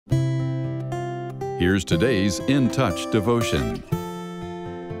Here's today's In Touch devotion.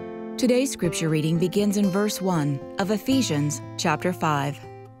 Today's scripture reading begins in verse 1 of Ephesians chapter 5.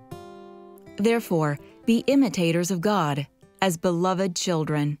 Therefore, be imitators of God as beloved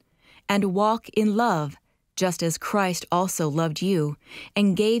children, and walk in love, just as Christ also loved you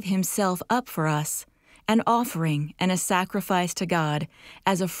and gave himself up for us, an offering and a sacrifice to God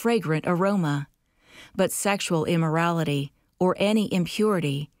as a fragrant aroma. But sexual immorality, or any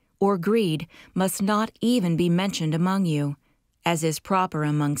impurity, or greed must not even be mentioned among you, as is proper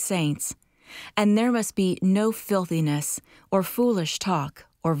among saints. And there must be no filthiness, or foolish talk,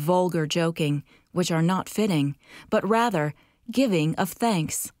 or vulgar joking, which are not fitting, but rather giving of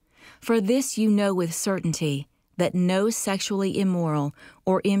thanks. For this you know with certainty, that no sexually immoral,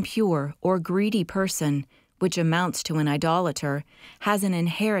 or impure, or greedy person, which amounts to an idolater, has an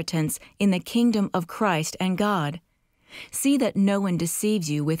inheritance in the kingdom of Christ and God. See that no one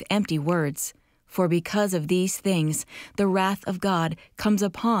deceives you with empty words, for because of these things the wrath of God comes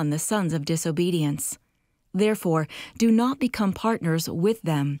upon the sons of disobedience. Therefore, do not become partners with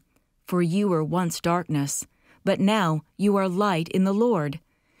them, for you were once darkness, but now you are light in the Lord.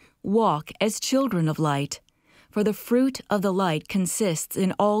 Walk as children of light, for the fruit of the light consists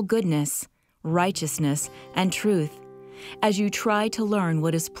in all goodness, righteousness, and truth, as you try to learn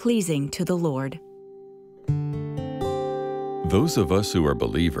what is pleasing to the Lord. Those of us who are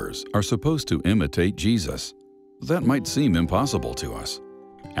believers are supposed to imitate Jesus. That might seem impossible to us.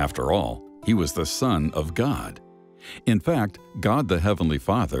 After all, he was the Son of God. In fact, God the Heavenly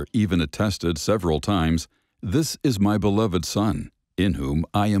Father even attested several times, "This is my beloved Son, in whom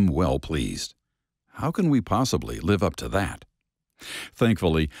I am well pleased." How can we possibly live up to that?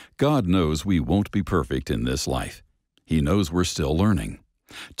 Thankfully, God knows we won't be perfect in this life. He knows we're still learning.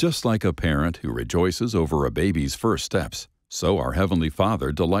 Just like a parent who rejoices over a baby's first steps, so our Heavenly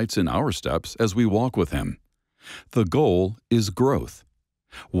Father delights in our steps as we walk with Him. The goal is growth.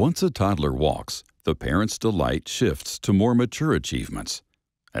 Once a toddler walks, the parent's delight shifts to more mature achievements.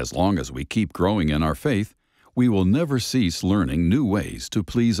 As long as we keep growing in our faith, we will never cease learning new ways to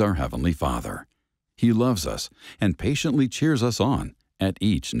please our Heavenly Father. He loves us and patiently cheers us on at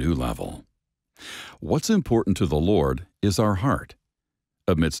each new level. What's important to the Lord is our heart.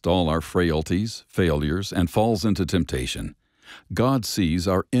 Amidst all our frailties, failures, and falls into temptation, God sees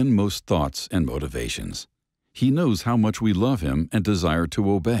our inmost thoughts and motivations. He knows how much we love Him and desire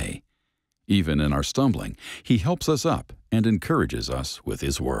to obey. Even in our stumbling, He helps us up and encourages us with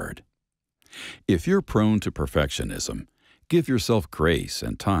His Word. If you're prone to perfectionism, give yourself grace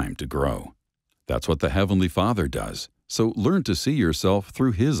and time to grow. That's what the Heavenly Father does, so learn to see yourself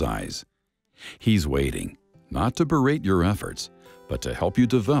through His eyes. He's waiting, not to berate your efforts, but to help you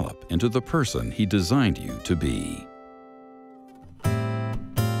develop into the person He designed you to be.